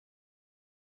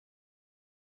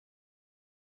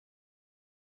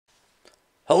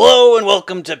Hello and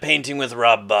welcome to Painting with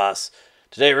Rob Boss.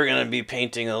 Today we're going to be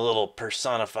painting a little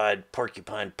personified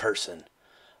porcupine person.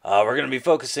 We're going to be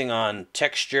focusing on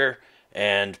texture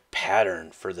and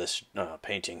pattern for this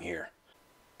painting here.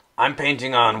 I'm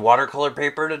painting on watercolor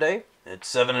paper today.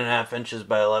 It's 7.5 inches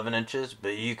by 11 inches,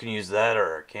 but you can use that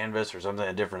or a canvas or something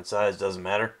a different size, doesn't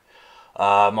matter.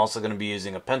 I'm also going to be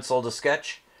using a pencil to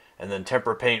sketch and then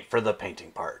tempera paint for the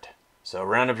painting part. So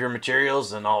round up your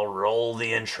materials and I'll roll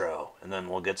the intro and then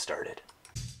we'll get started.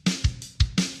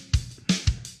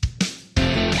 We're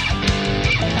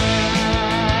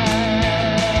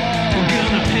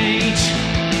gonna paint,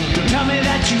 don't tell me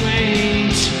that you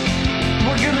ain't.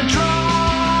 We're gonna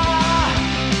draw,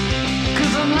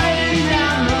 cause I'm laying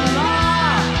down the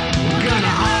law. We're gonna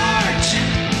art,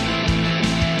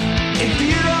 if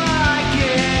you don't like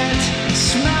it,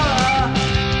 smell a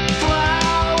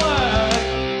flower.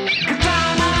 Cause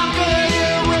I'm not good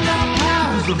here without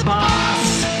power. Who's the boss?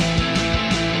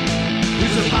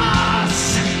 Who's the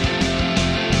boss?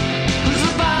 Who's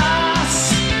the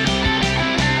boss?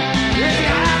 If you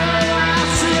have a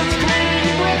loss, it's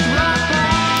painting with Rob Boss.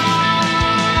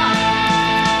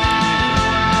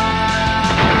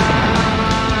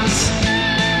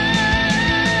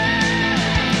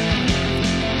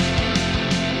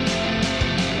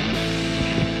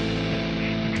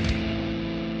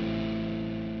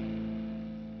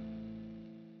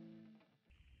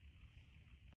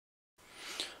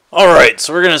 Alright,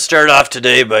 so we're going to start off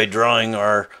today by drawing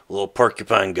our little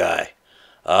porcupine guy.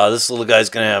 This little guy's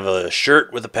going to have a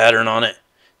shirt with a pattern on it.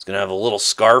 He's going to have a little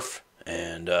scarf,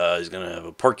 and he's going to have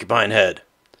a porcupine head.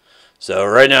 So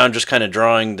right now I'm just kind of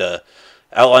drawing the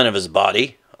outline of his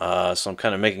body. So I'm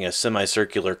kind of making a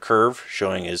semicircular curve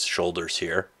showing his shoulders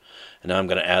here. And now I'm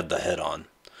going to add the head on.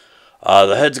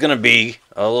 The head's going to be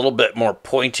a little bit more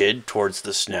pointed towards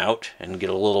the snout and get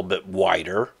a little bit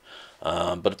wider.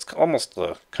 But it's almost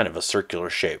kind of a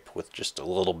circular shape with just a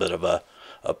little bit of a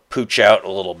pooch out,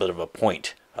 a little bit of a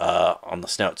point on the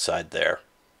snout side there.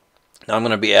 Now I'm going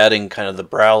to be adding kind of the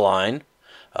brow line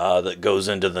that goes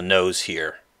into the nose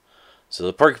here. So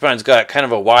the porcupine's got kind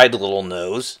of a wide little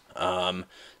nose.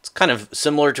 It's kind of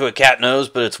similar to a cat nose,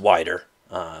 but it's wider.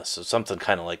 So something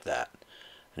kind of like that.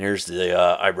 And here's the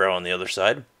eyebrow on the other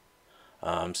side.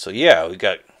 So yeah, we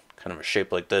got kind of a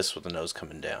shape like this with the nose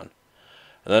coming down.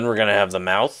 And then we're going to have the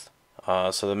mouth.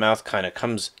 So the mouth kind of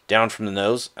comes down from the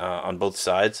nose on both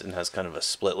sides and has kind of a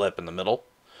split lip in the middle.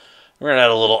 We're going to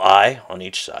add a little eye on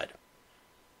each side.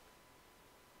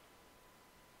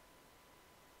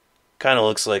 Kind of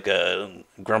looks like a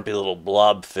grumpy little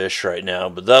blob fish right now,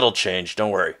 but that'll change,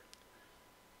 don't worry.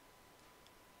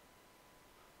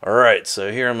 Alright,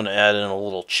 so here I'm going to add in a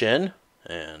little chin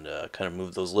and kind of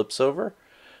move those lips over.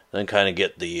 Then kind of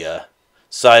get the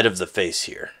side of the face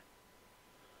here.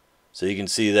 So you can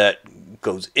see that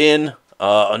goes in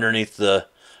underneath the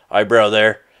eyebrow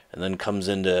there, and then comes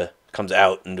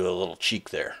out into a little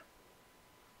cheek there.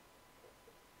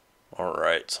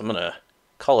 Alright, so I'm going to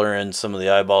color in some of the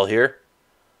eyeball here.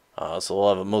 So we'll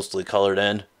have it mostly colored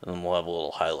in, and then we'll have a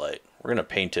little highlight. We're going to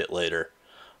paint it later.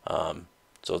 So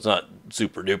it's not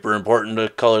super duper important to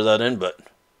color that in, but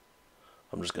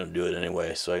I'm just going to do it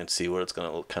anyway so I can see what it's going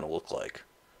to kind of look like.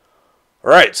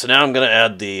 Alright, so now I'm going to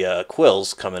add the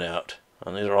quills coming out.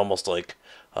 And these are almost like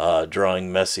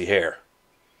drawing messy hair.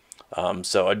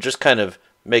 So I just kind of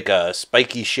make a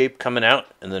spiky shape coming out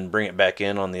and then bring it back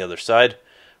in on the other side.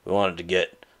 We want it to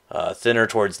get thinner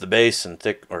towards the base and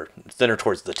thinner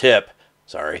towards the tip,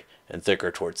 sorry, and thicker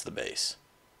towards the base.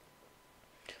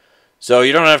 So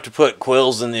you don't have to put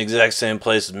quills in the exact same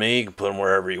place as me. You can put them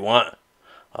wherever you want.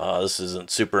 This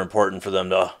isn't super important for them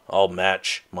to all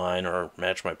match mine or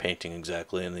match my painting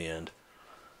exactly in the end.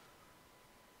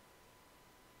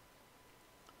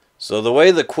 So the way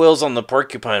the quills on the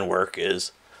porcupine work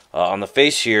is on the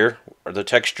face here, the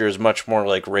texture is much more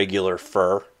like regular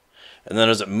fur. And then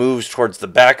as it moves towards the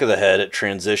back of the head, it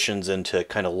transitions into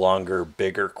kind of longer,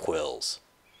 bigger quills.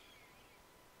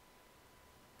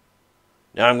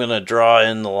 Now I'm going to draw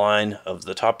in the line of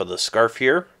the top of the scarf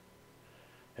here.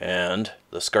 And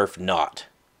the scarf knot.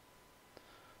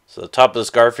 So the top of the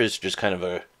scarf is just kind of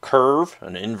a curve,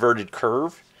 an inverted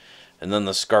curve, and then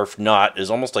the scarf knot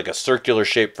is almost like a circular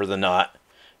shape for the knot,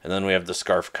 and then we have the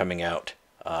scarf coming out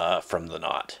from the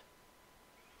knot.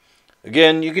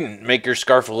 Again, you can make your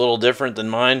scarf a little different than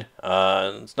mine.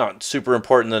 It's not super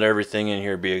important that everything in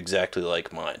here be exactly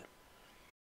like mine.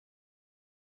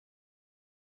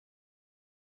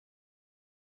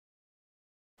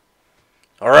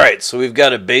 Alright, so we've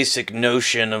got a basic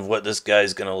notion of what this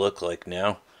guy's going to look like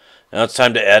now. Now it's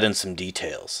time to add in some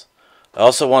details. I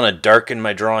also want to darken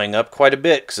my drawing up quite a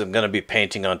bit because I'm going to be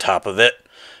painting on top of it,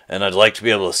 and I'd like to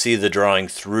be able to see the drawing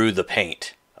through the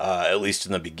paint, at least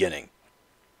in the beginning.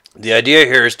 The idea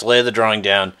here is to lay the drawing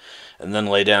down and then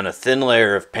lay down a thin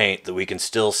layer of paint that we can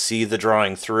still see the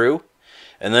drawing through,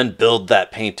 and then build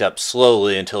that paint up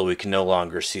slowly until we can no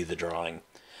longer see the drawing.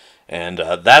 And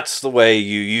that's the way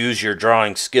you use your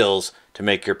drawing skills to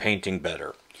make your painting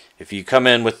better. If you come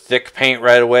in with thick paint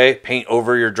right away, paint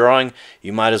over your drawing,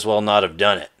 you might as well not have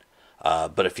done it.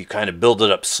 But if you kind of build it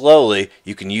up slowly,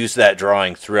 you can use that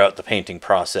drawing throughout the painting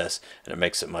process, and it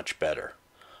makes it much better.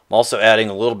 I'm also adding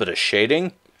a little bit of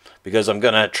shading, because I'm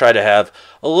going to try to have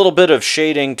a little bit of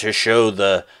shading to show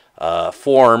the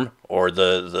form or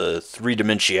the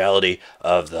three-dimensionality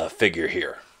of the figure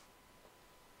here.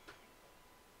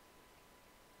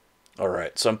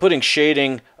 Alright, so I'm putting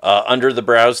shading under the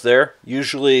brows there.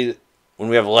 Usually when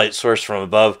we have a light source from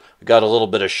above, we got a little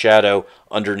bit of shadow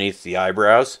underneath the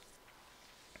eyebrows.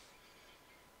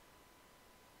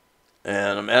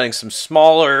 And I'm adding some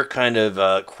smaller kind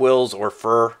of quills or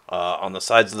fur on the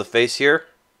sides of the face here.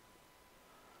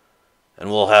 And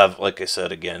we'll have, like I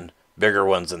said again, bigger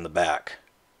ones in the back.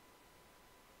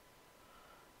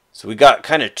 So we got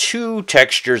kind of two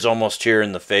textures almost here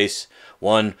in the face.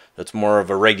 One that's more of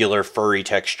a regular furry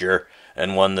texture,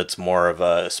 and one that's more of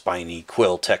a spiny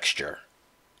quill texture.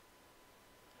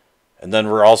 And then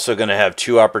we're also going to have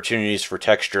two opportunities for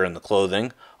texture in the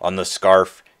clothing, on the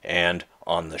scarf and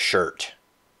on the shirt.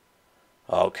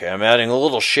 Okay, I'm adding a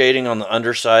little shading on the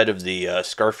underside of the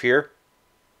scarf here.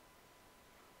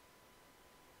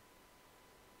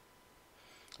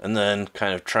 And then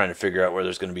kind of trying to figure out where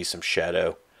there's going to be some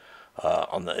shadow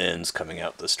on the ends coming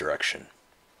out this direction.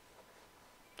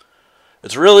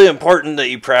 It's really important that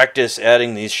you practice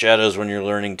adding these shadows when you're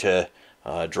learning to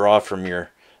draw from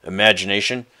your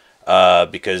imagination,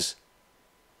 because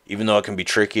even though it can be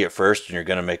tricky at first and you're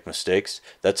going to make mistakes,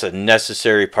 that's a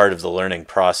necessary part of the learning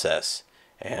process.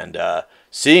 And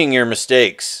seeing your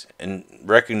mistakes and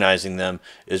recognizing them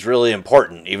is really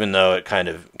important, even though it kind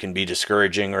of can be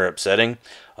discouraging or upsetting.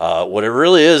 What it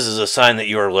really is a sign that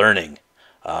you are learning.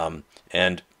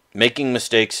 And making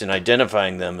mistakes and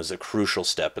identifying them is a crucial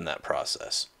step in that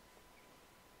process.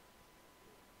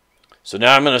 So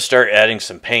now I'm going to start adding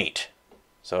some paint.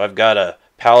 So I've got a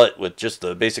palette with just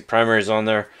the basic primaries on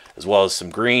there, as well as some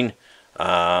green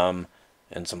and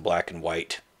some black and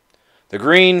white. The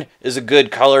green is a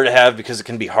good color to have because it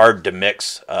can be hard to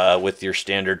mix with your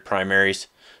standard primaries.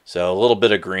 So a little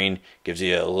bit of green gives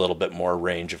you a little bit more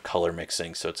range of color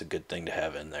mixing, so it's a good thing to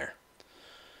have in there.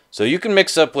 So you can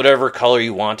mix up whatever color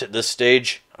you want at this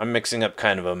stage. I'm mixing up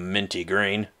kind of a minty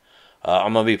green.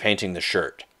 I'm going to be painting the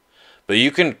shirt. But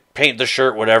you can paint the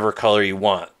shirt whatever color you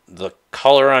want. The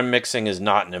color I'm mixing is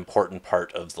not an important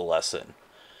part of the lesson.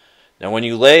 Now when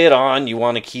you lay it on, you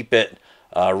want to keep it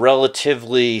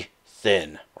relatively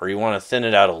thin, or you want to thin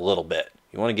it out a little bit.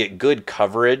 You want to get good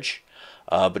coverage,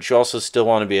 but you also still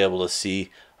want to be able to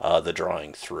see the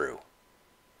drawing through.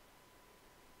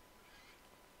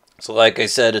 So like I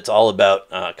said, it's all about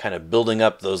kind of building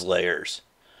up those layers.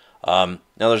 Now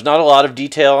there's not a lot of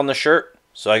detail on the shirt,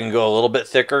 so I can go a little bit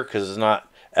thicker because it's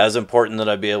not as important that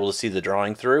I'd be able to see the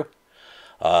drawing through.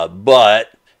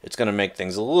 But it's going to make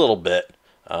things a little bit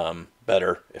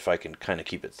better if I can kind of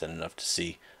keep it thin enough to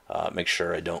see, make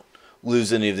sure I don't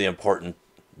lose any of the important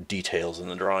details in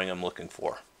the drawing I'm looking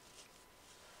for.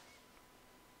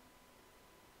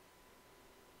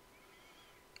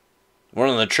 One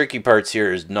of the tricky parts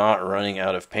here is not running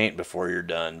out of paint before you're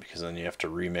done, because then you have to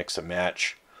remix a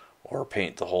match or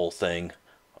paint the whole thing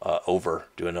over,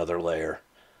 do another layer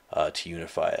to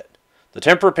unify it. The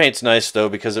tempera paint's nice though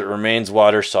because it remains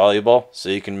water soluble, so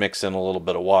you can mix in a little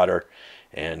bit of water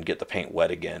and get the paint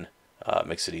wet again. It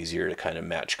makes it easier to kind of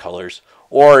match colors,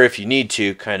 or if you need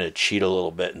to, kind of cheat a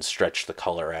little bit and stretch the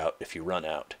color out if you run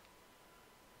out.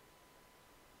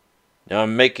 Now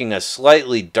I'm making a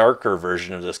slightly darker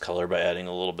version of this color by adding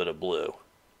a little bit of blue.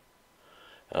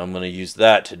 And I'm going to use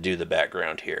that to do the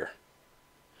background here.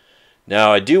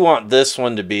 Now I do want this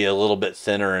one to be a little bit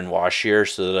thinner and washier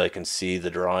so that I can see the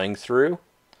drawing through.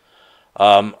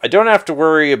 I don't have to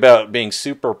worry about being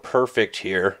super perfect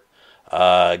here,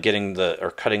 cutting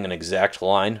an exact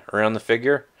line around the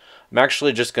figure. I'm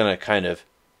actually just going to kind of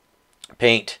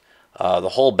paint the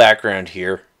whole background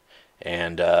here.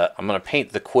 And I'm going to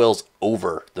paint the quills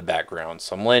over the background.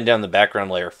 So I'm laying down the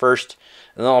background layer first,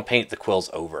 and then I'll paint the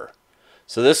quills over.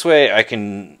 So this way I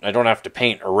don't have to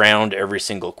paint around every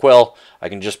single quill. I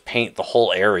can just paint the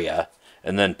whole area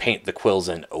and then paint the quills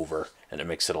in over, and it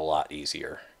makes it a lot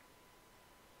easier.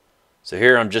 So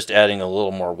here I'm just adding a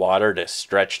little more water to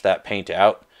stretch that paint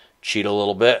out cheat a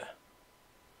little bit.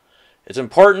 It's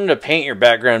important to paint your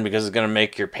background because it's going to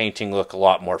make your painting look a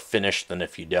lot more finished than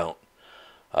if you don't.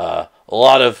 A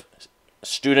lot of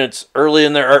students early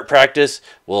in their art practice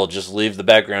will just leave the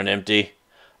background empty,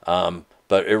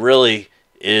 but it really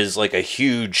is like a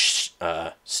huge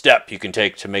step you can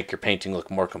take to make your painting look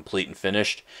more complete and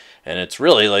finished, and it's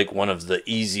really like one of the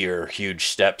easier huge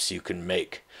steps you can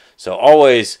make. So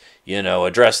always,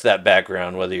 address that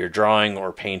background, whether you're drawing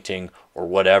or painting or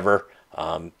whatever.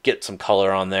 Get some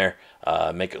color on there,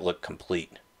 make it look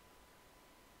complete.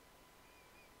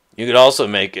 You could also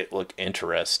make it look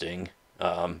interesting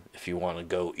if you want to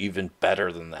go even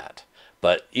better than that.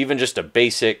 But even just a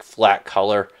basic flat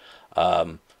color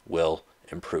will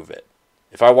improve it.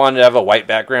 If I wanted to have a white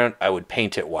background, I would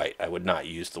paint it white. I would not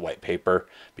use the white paper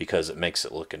because it makes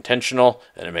it look intentional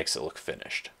and it makes it look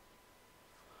finished.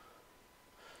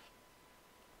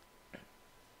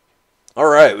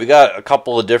 Alright, we got a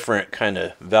couple of different kind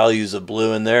of values of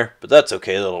blue in there, but that's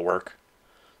okay, that'll work.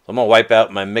 So I'm going to wipe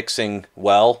out my mixing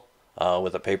well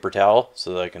with a paper towel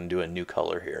so that I can do a new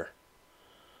color here.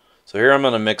 So here I'm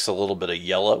going to mix a little bit of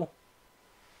yellow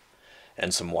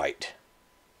and some white.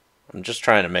 I'm just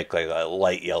trying to make like a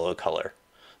light yellow color.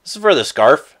 This is for the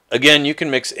scarf. Again, you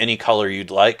can mix any color you'd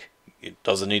like. It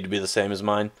doesn't need to be the same as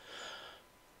mine.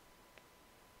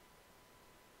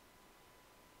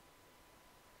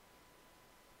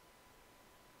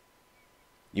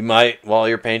 You might, while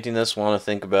you're painting this, want to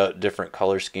think about different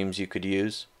color schemes you could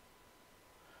use.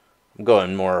 I'm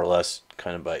going more or less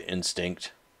kind of by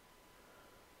instinct,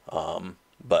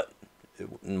 but it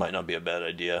might not be a bad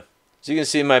idea. So you can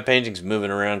see my painting's moving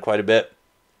around quite a bit.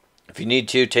 If you need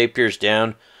to, tape yours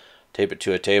down, tape it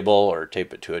to a table or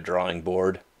tape it to a drawing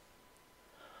board.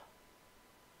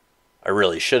 I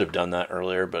really should have done that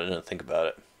earlier, but I didn't think about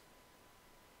it.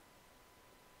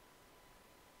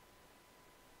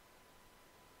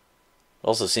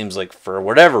 Also seems like for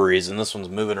whatever reason this one's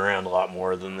moving around a lot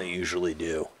more than they usually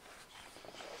do.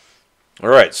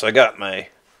 Alright, so I got my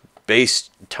base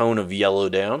tone of yellow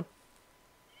down.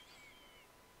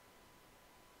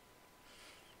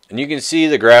 And you can see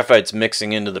the graphite's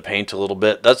mixing into the paint a little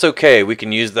bit. That's okay, we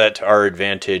can use that to our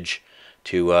advantage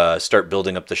to start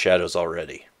building up the shadows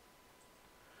already.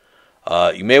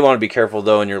 You may want to be careful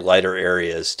though in your lighter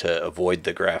areas to avoid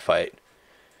the graphite.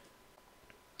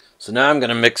 So now I'm going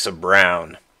to mix a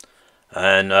brown.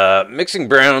 And mixing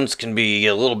browns can be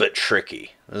a little bit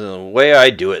tricky. The way I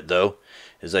do it though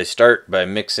is I start by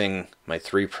mixing my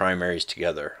three primaries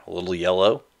together. A little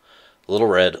yellow, a little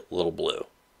red, a little blue.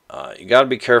 You got to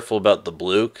be careful about the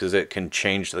blue because it can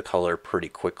change the color pretty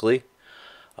quickly.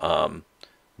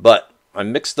 But I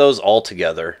mix those all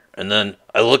together and then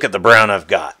I look at the brown I've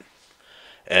got.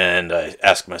 And I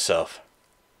ask myself,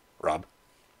 Rob,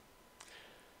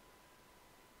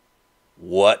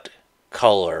 what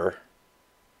color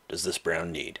does this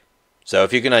brown need? So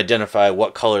if you can identify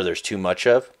what color there's too much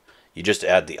of, you just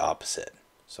add the opposite.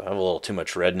 So I have a little too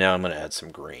much red now, I'm going to add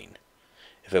some green.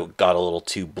 If it got a little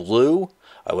too blue,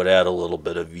 I would add a little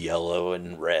bit of yellow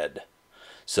and red.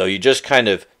 So you just kind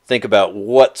of think about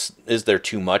what is there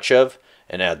too much of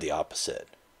and add the opposite.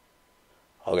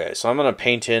 Okay, so I'm going to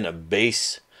paint in a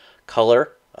base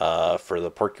color for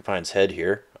the porcupine's head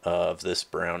here of this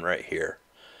brown right here.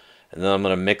 And then I'm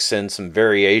going to mix in some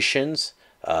variations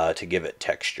to give it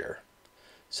texture.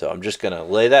 So I'm just going to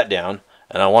lay that down,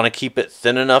 and I want to keep it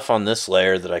thin enough on this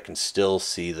layer that I can still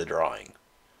see the drawing.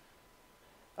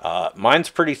 Mine's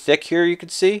pretty thick here, you can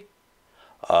see.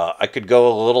 I could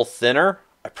go a little thinner.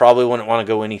 I probably wouldn't want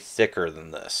to go any thicker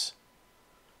than this.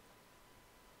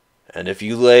 And if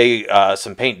you lay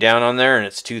some paint down on there and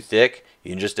it's too thick,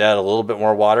 you can just add a little bit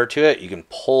more water to it. You can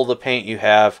pull the paint you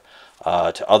have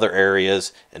to other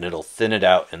areas and it'll thin it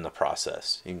out in the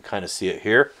process. You can kind of see it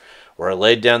here where I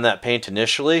laid down that paint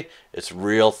initially. It's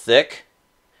real thick,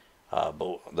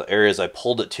 but the areas I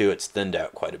pulled it to, it's thinned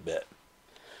out quite a bit.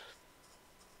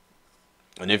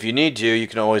 And if you need to, you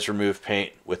can always remove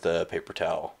paint with a paper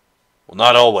towel. Well,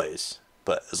 not always,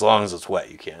 but as long as it's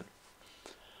wet you can.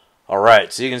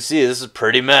 Alright, so you can see this is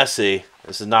pretty messy.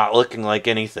 This is not looking like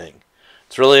anything.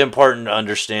 It's really important to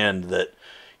understand that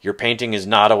your painting is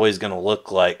not always going to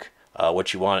look like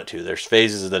what you want it to. There's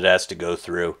phases that it has to go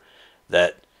through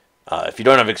that if you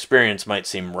don't have experience might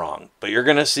seem wrong. But you're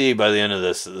going to see by the end of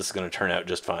this that this is going to turn out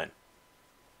just fine.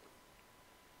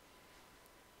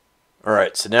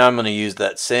 Alright, so now I'm going to use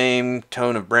that same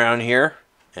tone of brown here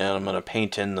and I'm going to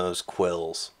paint in those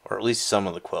quills, or at least some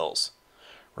of the quills.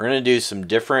 We're going to do some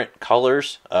different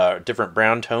colors, different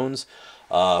brown tones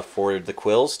for the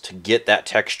quills to get that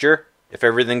texture. If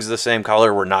everything's the same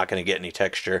color, we're not going to get any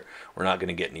texture. We're not going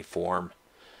to get any form.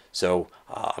 So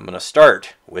I'm going to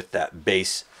start with that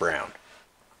base brown.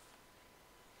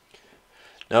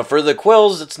 Now for the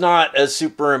quills, it's not as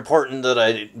super important that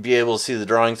I be able to see the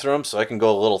drawing through them, so I can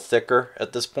go a little thicker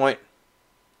at this point.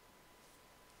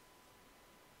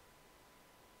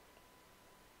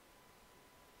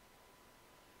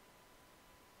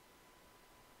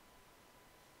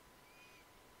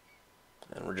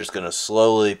 And we're just going to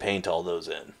slowly paint all those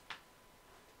in.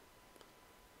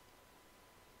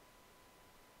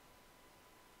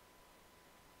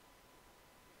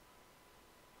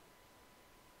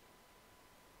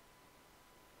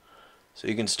 So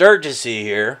you can start to see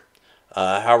here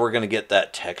how we're going to get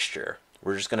that texture.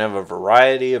 We're just going to have a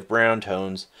variety of brown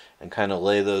tones and kind of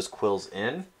lay those quills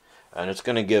in. And it's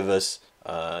going to give us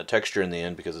texture in the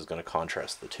end because it's going to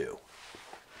contrast the two.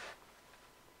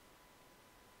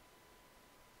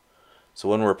 So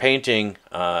when we're painting,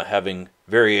 having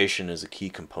variation is a key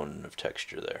component of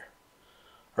texture there.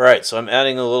 Alright, so I'm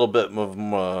adding a little bit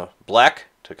of black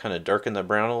to kind of darken the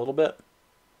brown a little bit.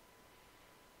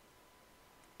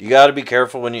 You got to be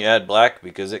careful when you add black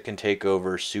because it can take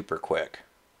over super quick.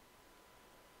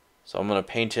 So I'm going to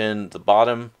paint in the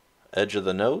bottom edge of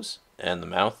the nose and the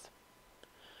mouth.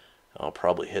 I'll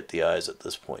probably hit the eyes at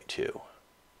this point too.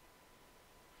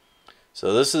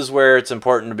 So this is where it's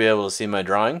important to be able to see my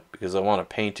drawing because I want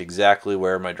to paint exactly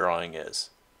where my drawing is.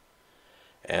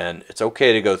 And it's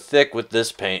okay to go thick with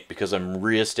this paint because I'm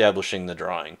reestablishing the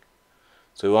drawing.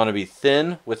 So we want to be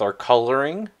thin with our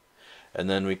coloring, and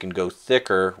then we can go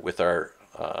thicker with our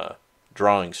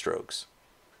drawing strokes.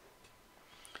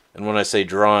 And when I say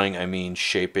drawing, I mean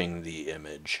shaping the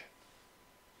image.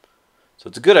 So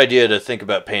it's a good idea to think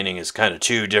about painting as kind of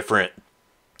two different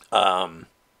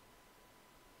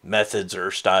methods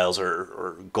or styles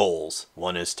or goals.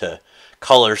 One is to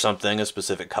color something, a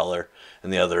specific color,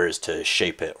 and the other is to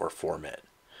shape it or form it.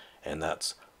 And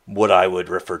that's what I would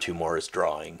refer to more as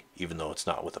drawing, even though it's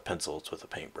not with a pencil, it's with a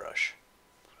paintbrush.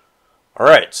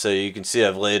 Alright, so you can see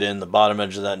I've laid in the bottom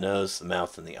edge of that nose, the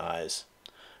mouth, and the eyes.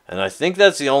 And I think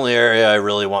that's the only area I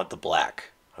really want the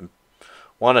black. I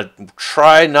want to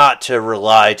try not to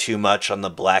rely too much on the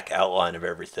black outline of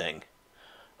everything.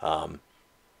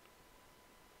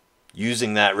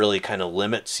 Using that really kind of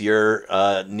limits your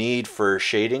need for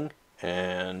shading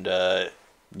and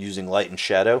using light and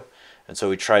shadow. And so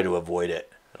we try to avoid it.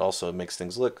 It also makes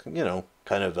things look, you know,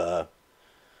 kind of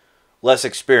less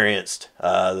experienced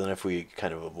than if we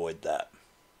kind of avoid that.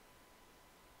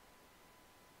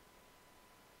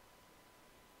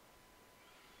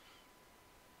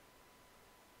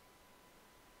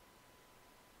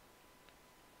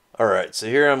 Alright, so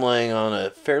here I'm laying on a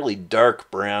fairly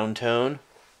dark brown tone.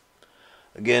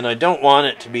 Again, I don't want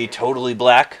it to be totally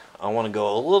black. I want to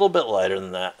go a little bit lighter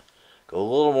than that. Go a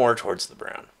little more towards the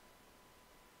brown.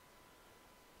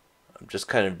 I'm just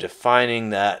kind of defining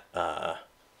that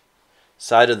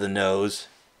side of the nose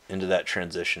into that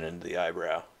transition into the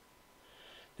eyebrow.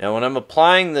 Now when I'm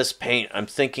applying this paint, I'm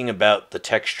thinking about the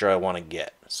texture I want to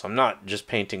get. So I'm not just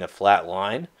painting a flat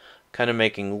line, I'm kind of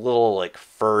making little like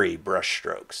furry brush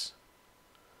strokes.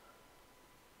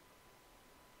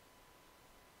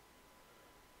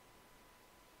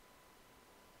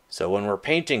 So when we're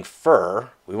painting fur,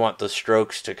 we want the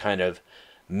strokes to kind of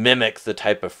mimic the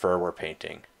type of fur we're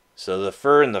painting. So the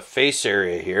fur in the face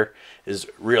area here is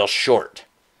real short.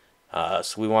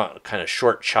 So we want kind of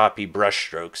short, choppy brush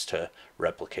strokes to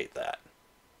replicate that.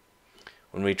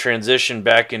 When we transition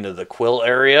back into the quill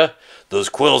area, those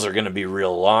quills are going to be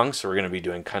real long, so we're going to be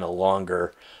doing kind of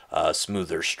longer,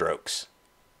 smoother strokes.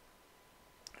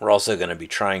 We're also going to be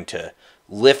trying to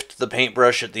lift the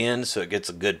paintbrush at the end so it gets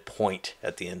a good point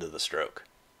at the end of the stroke.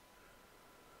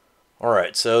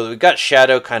 Alright, so we've got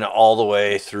shadow kind of all the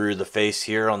way through the face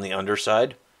here on the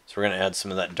underside. So we're going to add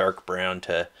some of that dark brown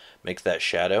to make that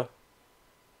shadow.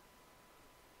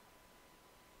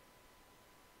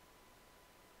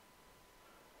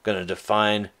 Going to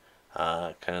define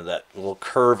kind of that little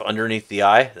curve underneath the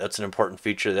eye. That's an important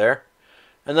feature there.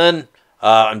 And then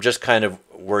I'm just kind of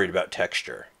worried about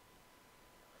texture.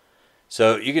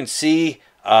 So you can see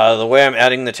the way I'm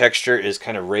adding the texture is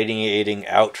kind of radiating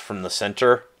out from the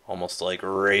center, almost like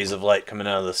rays of light coming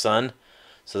out of the sun.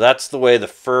 So that's the way the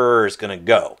fur is going to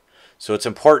go. So it's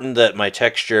important that my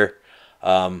texture,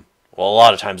 well, a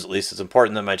lot of times at least, it's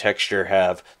important that my texture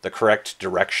have the correct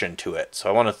direction to it. So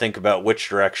I want to think about which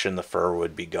direction the fur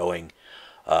would be going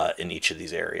in each of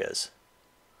these areas.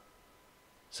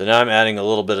 So now I'm adding a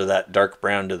little bit of that dark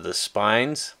brown to the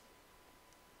spines.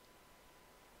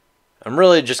 I'm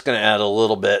really just going to add a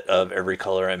little bit of every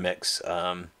color I mix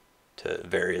to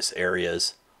various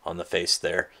areas on the face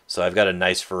there. So I've got a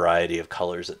nice variety of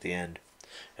colors at the end.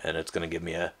 and it's going to give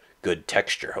me a good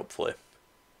texture, hopefully.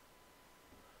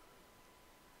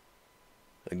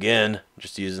 Again,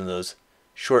 just using those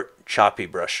short, choppy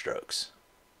brush strokes.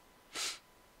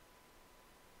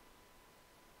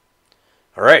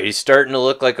 Alright, he's starting to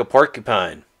look like a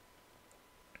porcupine.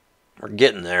 We're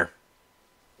getting there.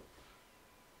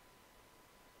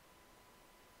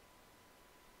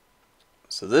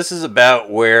 So this is about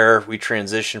where we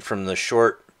transition from the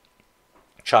short,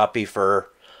 choppy fur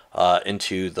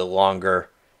into the longer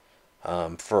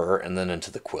fur, and then into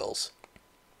the quills.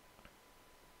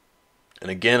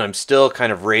 And again, I'm still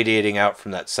kind of radiating out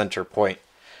from that center point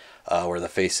where the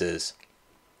face is.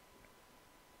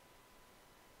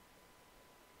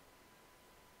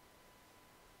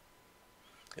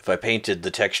 If I painted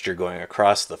the texture going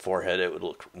across the forehead, it would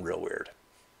look real weird.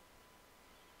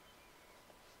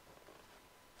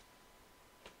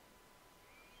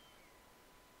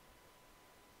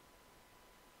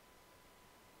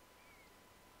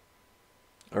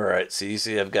 Alright, so you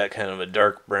see I've got kind of a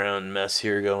dark brown mess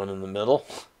here going in the middle.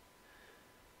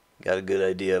 Got a good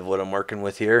idea of what I'm working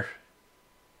with here.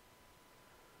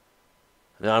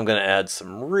 Now I'm going to add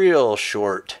some real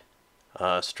short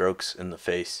strokes in the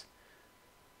face,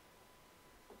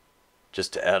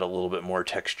 just to add a little bit more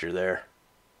texture there.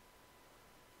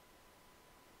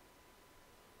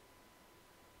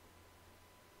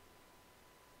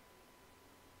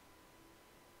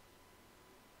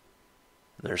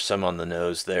 There's some on the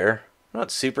nose there. I'm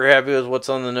not super happy with what's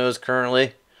on the nose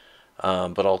currently,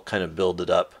 but I'll kind of build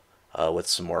it up with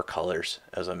some more colors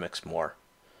as I mix more.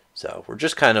 So we're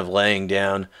just kind of laying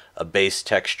down a base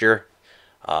texture.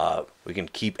 We can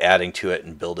keep adding to it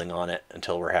and building on it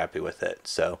until we're happy with it.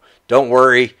 So don't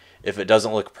worry if it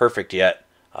doesn't look perfect yet.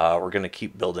 We're going to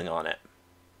keep building on it.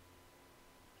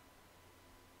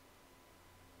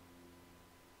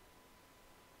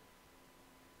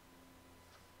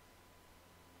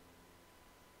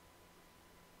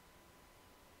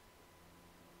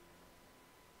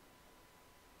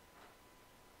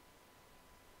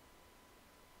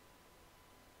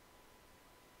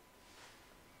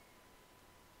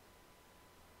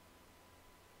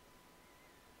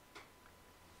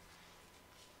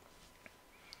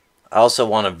 I also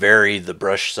want to vary the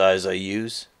brush size I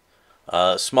use.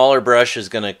 Smaller brush is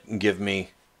going to give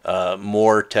me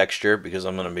more texture because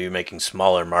I'm going to be making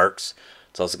smaller marks.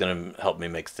 It's also going to help me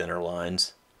make thinner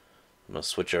lines. I'm going to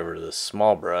switch over to this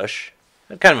small brush.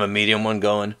 I had kind of a medium one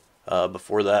going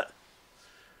before that.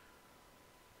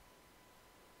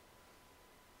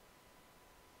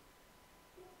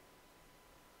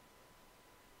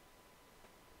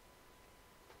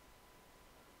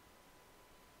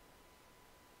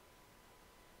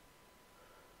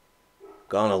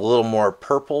 Gone a little more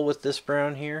purple with this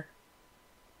brown here,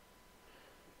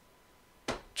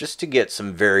 just to get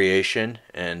some variation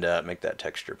and make that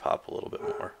texture pop a little bit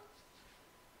more.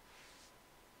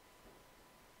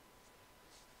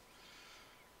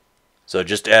 So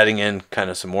just adding in kind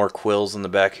of some more quills in the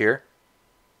back here.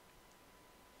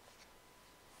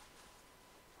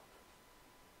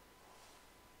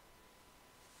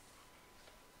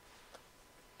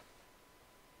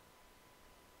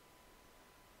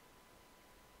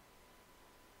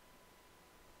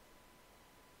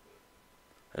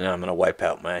 And now I'm going to wipe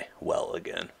out my well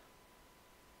again.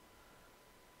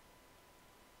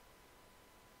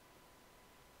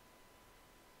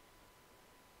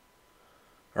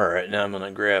 Alright, now I'm going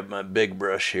to grab my big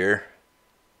brush here.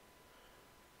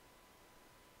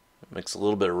 Mix a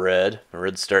little bit of red. The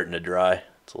red's starting to dry.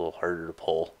 It's a little harder to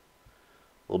pull.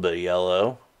 A little bit of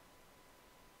yellow.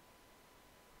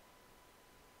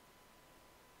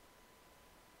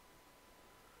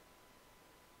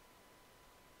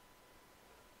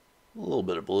 A little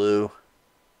bit of blue,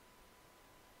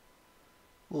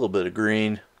 a little bit of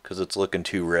green because it's looking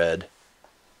too red.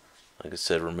 Like I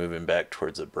said, we're moving back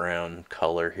towards a brown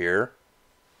color here.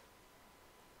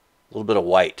 A little bit of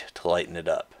white to lighten it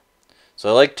up. So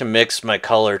I like to mix my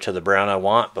color to the brown I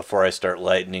want before I start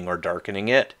lightening or darkening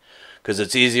it, because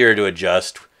it's easier to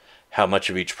adjust how much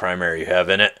of each primary you have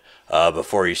in it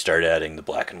before you start adding the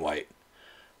black and white.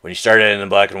 When you start adding the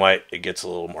black and white, it gets a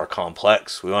little more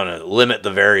complex. We want to limit the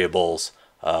variables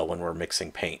when we're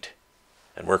mixing paint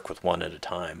and work with one at a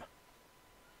time.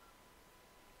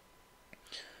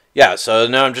 Yeah, so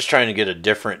now I'm just trying to get a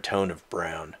different tone of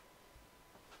brown.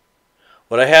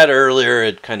 What I had earlier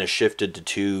had kind of shifted to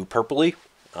too purpley,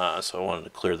 so I wanted to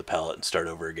clear the palette and start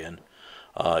over again.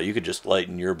 You could just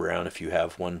lighten your brown if you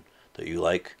have one that you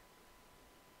like.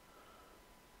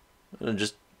 And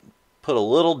just put a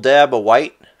little dab of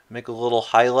white, make a little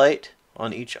highlight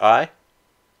on each eye.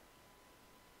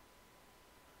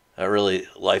 That really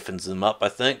livens them up, I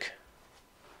think.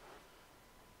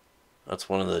 That's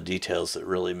one of the details that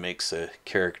really makes a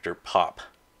character pop.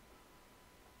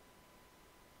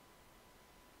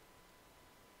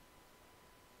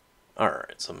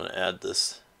 Alright, so I'm going to add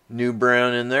this new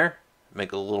brown in there, make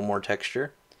it a little more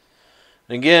texture.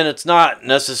 And again, it's not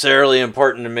necessarily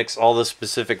important to mix all the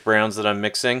specific browns that I'm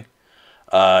mixing.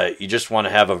 You just want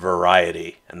to have a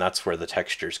variety, and that's where the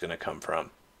texture is going to come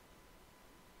from.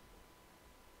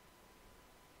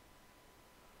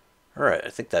 Alright, I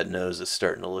think that nose is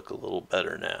starting to look a little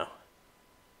better now.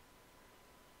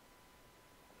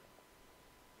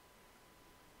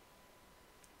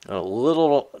 A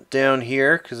little down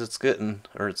here because it's getting,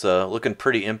 or it's looking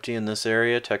pretty empty in this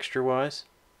area texture wise.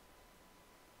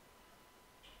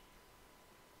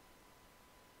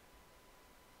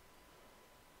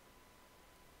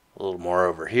 A little more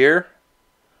over here.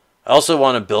 I also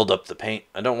want to build up the paint.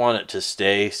 I don't want it to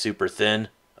stay super thin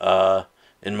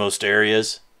in most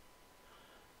areas.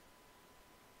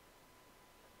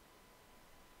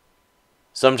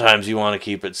 Sometimes you want to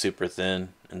keep it super thin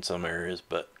in some areas,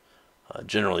 but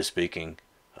generally speaking,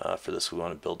 for this we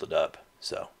want to build it up.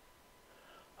 So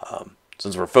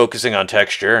since we're focusing on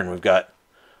texture and we've got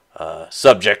a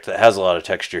subject that has a lot of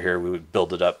texture here, we would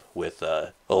build it up with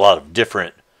a lot of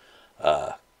different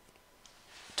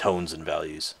tones and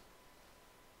values.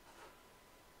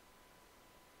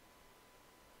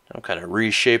 I'm kind of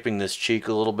reshaping this cheek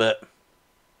a little bit.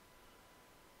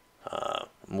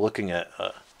 I'm looking at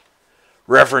a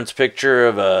reference picture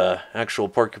of a actual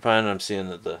porcupine, and I'm seeing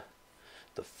that the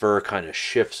fur kind of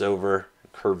shifts over,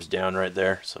 curves down right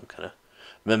there, so I'm kind of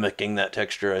mimicking that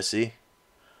texture I see.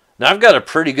 Now I've got a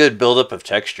pretty good buildup of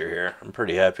texture here. I'm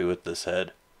pretty happy with this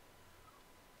head.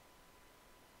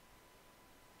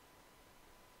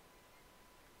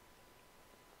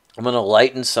 I'm going to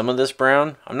lighten some of this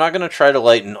brown. I'm not going to try to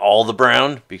lighten all the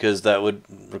brown because that would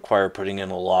require putting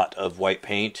in a lot of white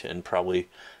paint and probably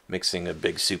mixing a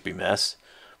big soupy mess.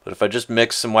 But if I just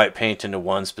mix some white paint into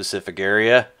one specific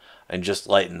area and just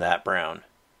lighten that brown.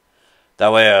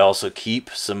 That way I also keep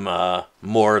some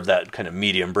more of that kind of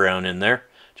medium brown in there,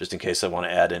 just in case I want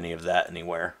to add any of that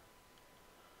anywhere.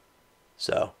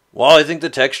 So, while I think the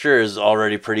texture is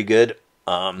already pretty good,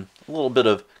 a little bit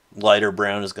of lighter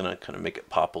brown is going to kind of make it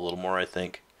pop a little more, I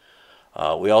think.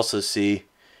 We also see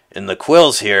in the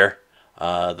quills here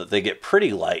that they get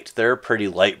pretty light. They're pretty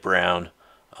light brown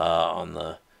on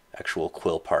the actual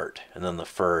quill part, and then the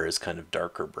fur is kind of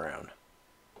darker brown.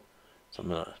 So I'm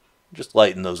going to just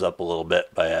lighten those up a little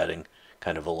bit by adding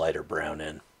kind of a lighter brown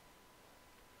in.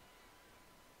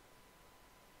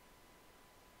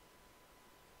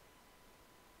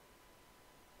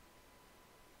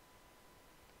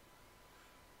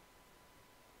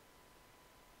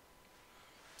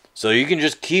 So you can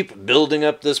just keep building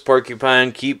up this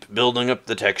porcupine, keep building up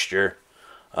the texture.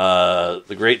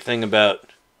 The great thing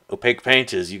about opaque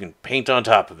paint is you can paint on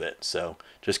top of it. So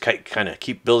just kind of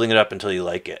keep building it up until you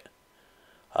like it.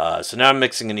 So now I'm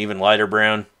mixing an even lighter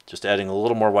brown, just adding a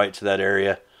little more white to that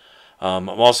area. I'm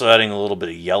also adding a little bit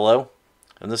of yellow,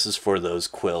 and this is for those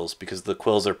quills because the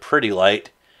quills are pretty light.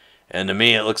 And to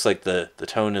me it looks like the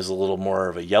tone is a little more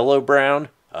of a yellow brown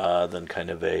than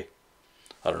kind of a,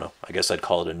 I don't know, I guess I'd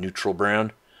call it a neutral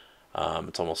brown.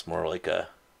 It's almost more like a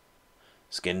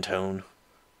skin tone.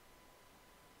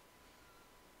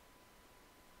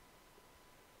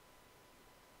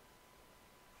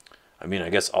 I mean, I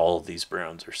guess all of these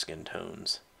browns are skin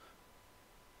tones.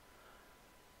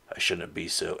 I shouldn't be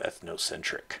so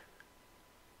ethnocentric.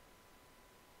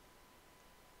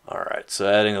 Alright, so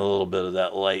adding a little bit of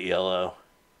that light yellow.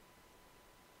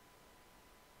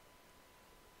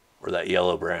 Or that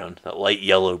yellow brown, that light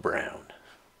yellow brown.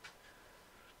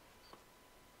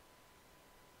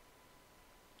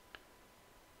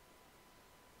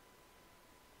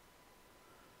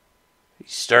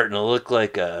 He's starting to look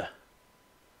like a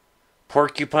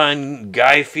porcupine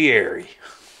Guy Fieri.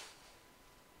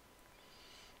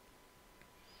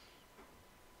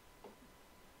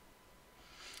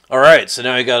 Alright, so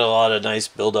now we got a lot of nice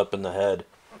buildup in the head.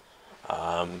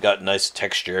 Got nice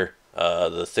texture.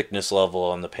 The thickness level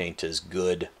on the paint is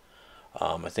good.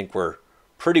 I think we're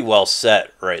pretty well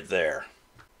set right there.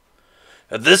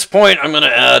 At this point, I'm going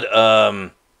to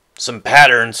add some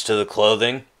patterns to the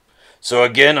clothing. So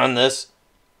again, on this,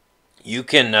 you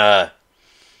can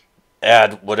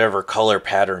add whatever color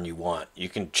pattern you want. You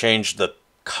can change the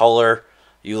color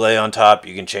you lay on top.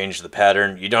 You can change the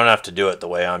pattern. You don't have to do it the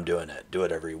way I'm doing it. Do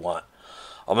whatever you want.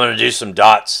 I'm going to do some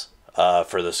dots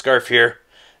for the scarf here.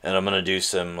 And I'm going to do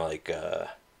some, like,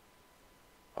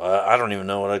 I don't even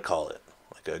know what I'd call it.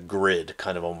 Like a grid,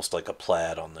 kind of almost like a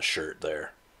plaid on the shirt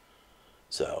there.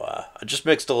 So I just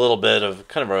mixed a little bit of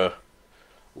kind of a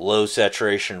low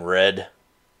saturation red.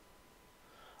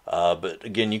 But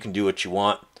again, you can do what you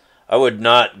want. I would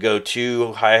not go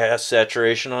too high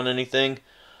saturation on anything,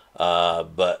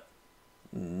 but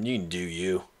you can do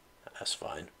you. That's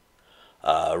fine.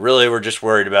 Really, we're just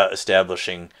worried about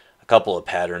establishing a couple of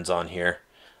patterns on here.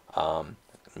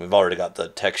 We've already got the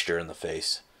texture in the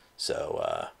face,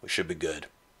 so we should be good.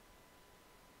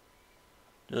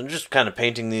 I'm just kind of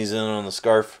painting these in on the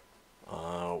scarf,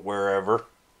 wherever.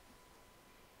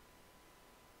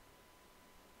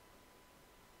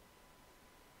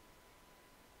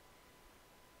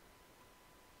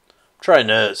 Trying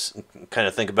to kind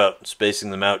of think about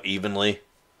spacing them out evenly,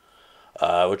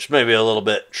 which may be a little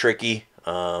bit tricky.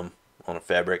 On a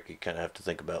fabric, you kind of have to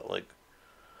think about, like,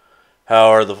 how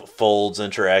are the folds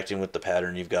interacting with the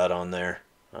pattern you've got on there.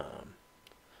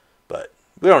 But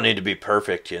we don't need to be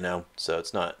perfect, you know, so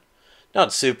it's not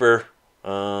super,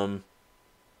 not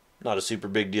a super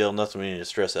big deal, nothing we need to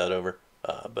stress out over.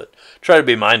 But try to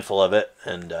be mindful of it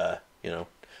and, you know,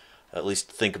 at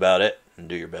least think about it and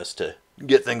do your best to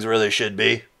get things where they should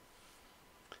be.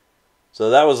 So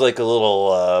that was like a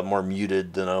little more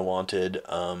muted than I wanted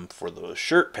for the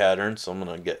shirt pattern, so I'm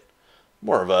going to get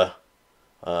more of a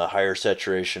higher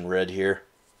saturation red here.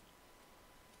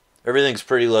 Everything's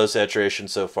pretty low saturation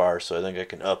so far, so I think I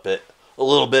can up it a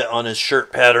little bit on his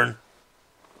shirt pattern.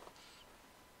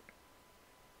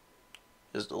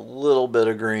 Just a little bit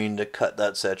of green to cut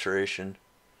that saturation.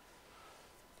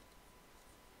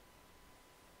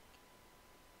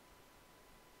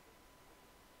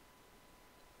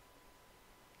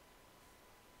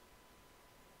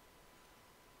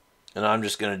 And I'm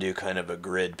just going to do kind of a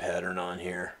grid pattern on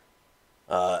here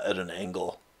at an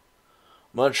angle.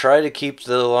 I'm going to try to keep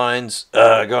the lines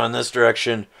going this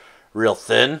direction real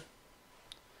thin.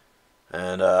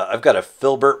 And I've got a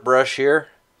filbert brush here.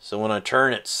 So when I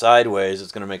turn it sideways,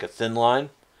 it's going to make a thin line.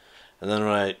 And then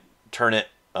when I turn it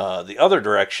the other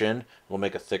direction, we'll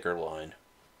make a thicker line.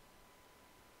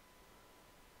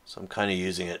 So I'm kind of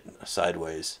using it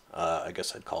sideways, I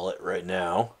guess I'd call it right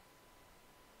now.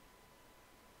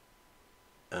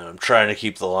 And I'm trying to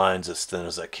keep the lines as thin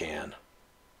as I can.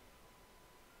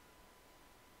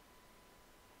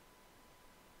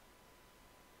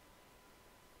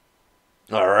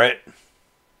 Alright.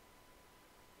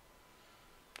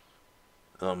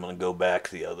 I'm going to go back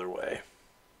the other way.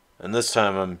 And this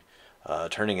time I'm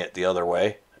turning it the other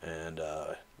way and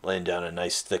laying down a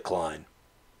nice thick line.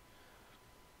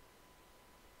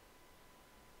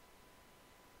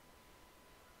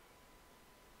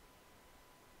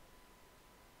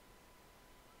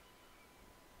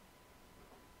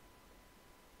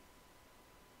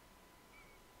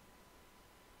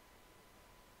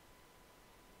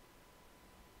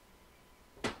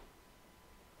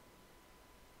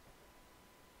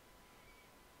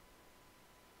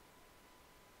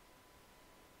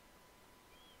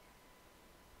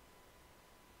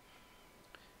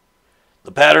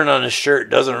 The pattern on his shirt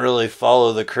doesn't really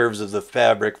follow the curves of the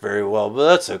fabric very well, but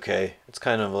that's okay. It's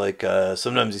kind of like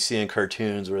sometimes you see in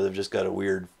cartoons where they've just got a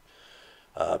weird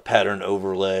pattern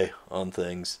overlay on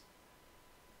things.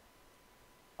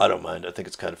 I don't mind. I think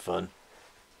it's kind of fun.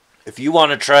 If you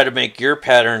want to try to make your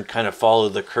pattern kind of follow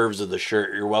the curves of the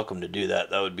shirt, you're welcome to do that.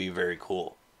 That would be very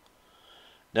cool.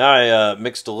 Now I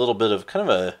mixed a little bit of kind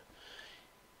of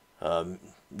a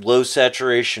low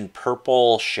saturation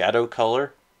purple shadow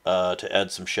color to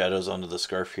add some shadows onto the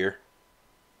scarf here.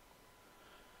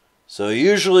 So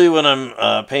usually when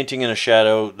I'm painting in a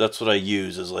shadow, that's what I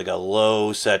use, is like a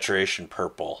low saturation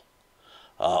purple.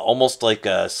 Almost like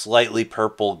a slightly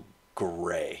purple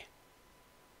gray.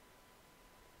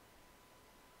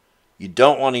 You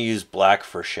don't want to use black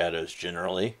for shadows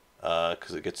generally,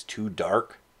 because it gets too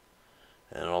dark.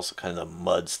 And it also kind of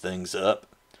muds things up.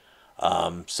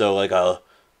 So like a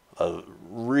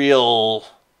real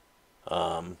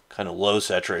kind of low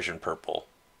saturation purple.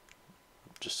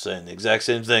 Just saying the exact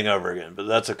same thing over again, but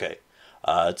that's okay.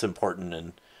 It's important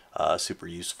and super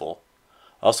useful.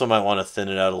 Also might want to thin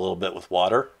it out a little bit with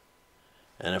water.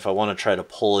 And if I want to try to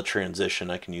pull a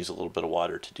transition, I can use a little bit of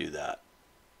water to do that.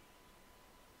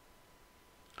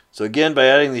 So again, by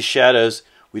adding these shadows,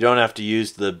 we don't have to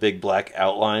use the big black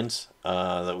outlines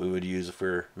that we would use if we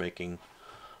were making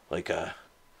like a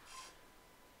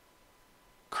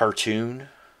cartoon.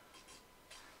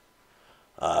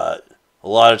 A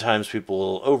lot of times people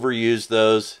will overuse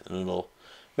those, and it'll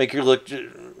make your look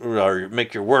or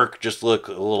make your work just look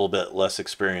a little bit less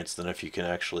experienced than if you can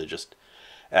actually just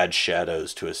add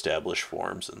shadows to establish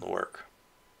forms in the work.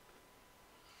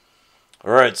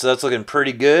 Alright, so that's looking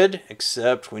pretty good,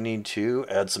 except we need to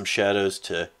add some shadows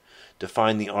to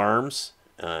define the arms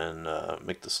and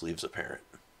make the sleeves apparent.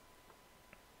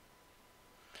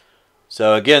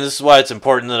 So again, this is why it's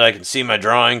important that I can see my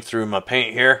drawing through my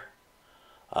paint here.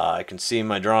 I can see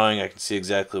my drawing, I can see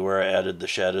exactly where I added the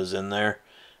shadows in there,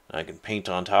 and I can paint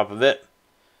on top of it,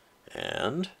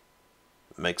 and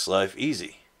it makes life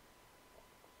easy.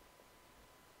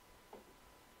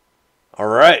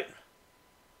 Alright,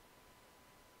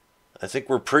 I think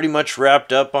we're pretty much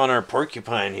wrapped up on our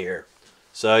porcupine here.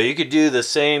 So you could do the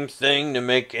same thing to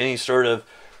make any sort of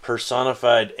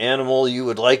personified animal you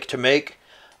would like to make.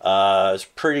 It's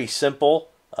pretty simple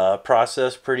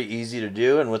process, pretty easy to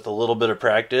do, and with a little bit of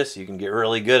practice you can get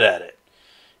really good at it.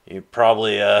 You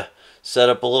probably set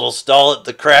up a little stall at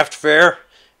the craft fair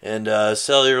and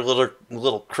sell your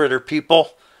little critter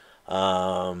people.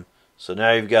 So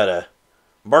now you've got a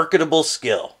marketable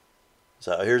skill.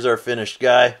 So here's our finished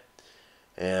guy,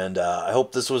 and I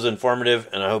hope this was informative,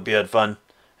 and I hope you had fun,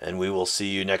 and we will see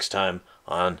you next time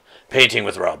on Painting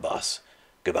with Rob Boss.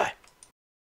 Goodbye.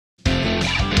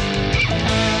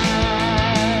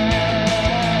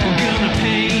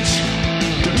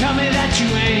 Tell me that you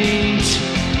ain't.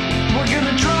 We're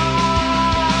gonna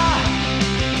draw,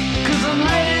 'cause I'm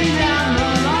laying down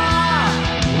the law.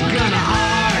 We're gonna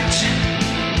art.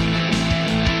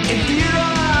 If you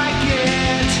don't like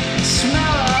it,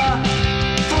 smell a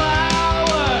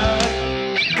flower.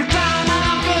 'Cause I'm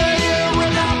not good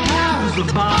with the powers of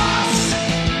boss.